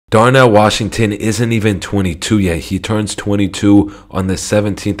Darnell Washington isn't even 22 yet. He turns 22 on the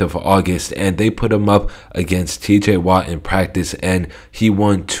 17th of August, and they put him up against TJ Watt in practice, and he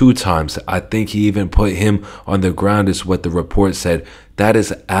won 2 times. I think he even put him on the ground, is what the report said. That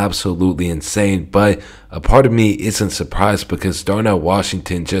is absolutely insane, but a part of me isn't surprised because Darnell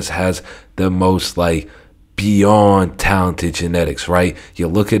Washington just has the most, beyond talented genetics, right? You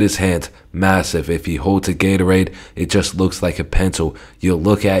look at his hands, massive. If he holds a Gatorade, it just looks like a pencil. You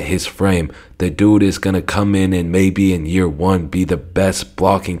look at his frame, the dude is going to come in and maybe in year 1 be the best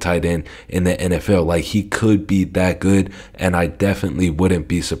blocking tight end in the NFL. He could be that good, and I definitely wouldn't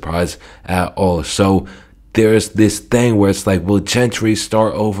be surprised at all. So there's this thing where it's will Gentry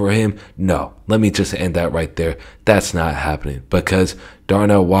start over him? No, let me just end that right there. That's not happening because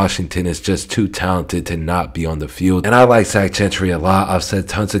Darnell Washington is just too talented to not be on the field. And I like Zach Gentry a lot. I've said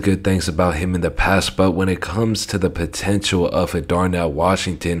tons of good things about him in the past, but when it comes to the potential of a Darnell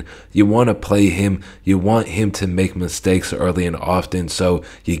Washington, you want to play him. You want him to make mistakes early and often, so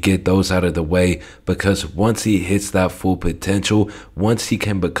you get those out of the way, because once he hits that full potential, once he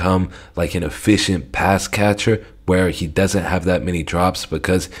can become an efficient pass catcher where he doesn't have that many drops,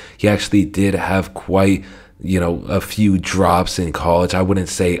 because he actually did have quite a few drops in college. I wouldn't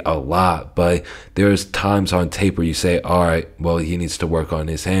say a lot, but there's times on tape where you say, all right, well, he needs to work on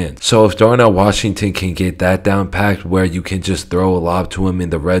his hands. So if Darnell Washington can get that down packed where you can just throw a lob to him in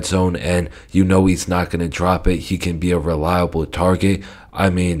the red zone and he's not going to drop it, he can be a reliable target. I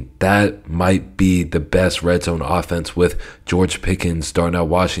mean, that might be the best red zone offense with George Pickens, Darnell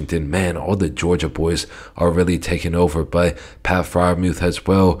Washington. Man, all the Georgia boys are really taking over, but Pat Freiermuth as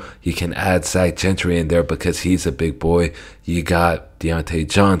well. You can add Zach Gentry in there because he's a big boy. You got Deontay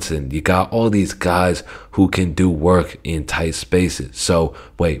Johnson. You got all these guys who can do work in tight spaces. So,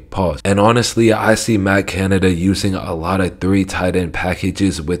 wait, pause. And honestly, I see Matt Canada using a lot of 3 tight end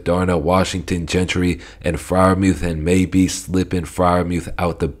packages with Darnell Washington, Gentry, and Freiermuth, and maybe slipping Freiermuth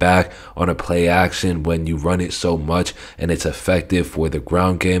out the back on a play action when you run it so much and it's effective for the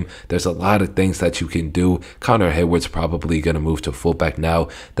ground game. There's a lot of things that you can do. Connor Hayward's probably going to move to fullback now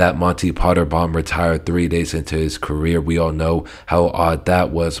that Monty Potter bomb retired 3 days into his career. We all know how odd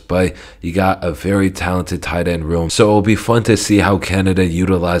that was, but you got a very talented tight end room. So it'll be fun to see how Canada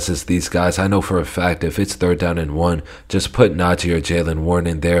utilizes these guys. I know for a fact if it's 3rd down and 1, just put Najee or Jaylen Warren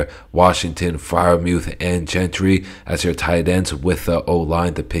in there, Washington, Freiermuth, and Gentry as your tight ends with the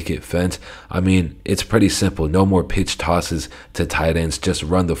O-line, the picket fence. I mean, it's pretty simple. No more pitch tosses to tight ends. Just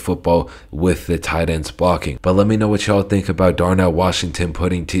run the football with the tight ends blocking. But let me know what y'all think about Darnell Washington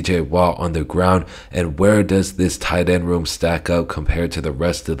putting TJ Watt on the ground, and where does this tight end room stack up compared to the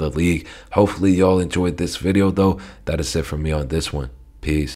rest of the league. Hopefully y'all enjoyed this video though. That is it from me on this one. Peace.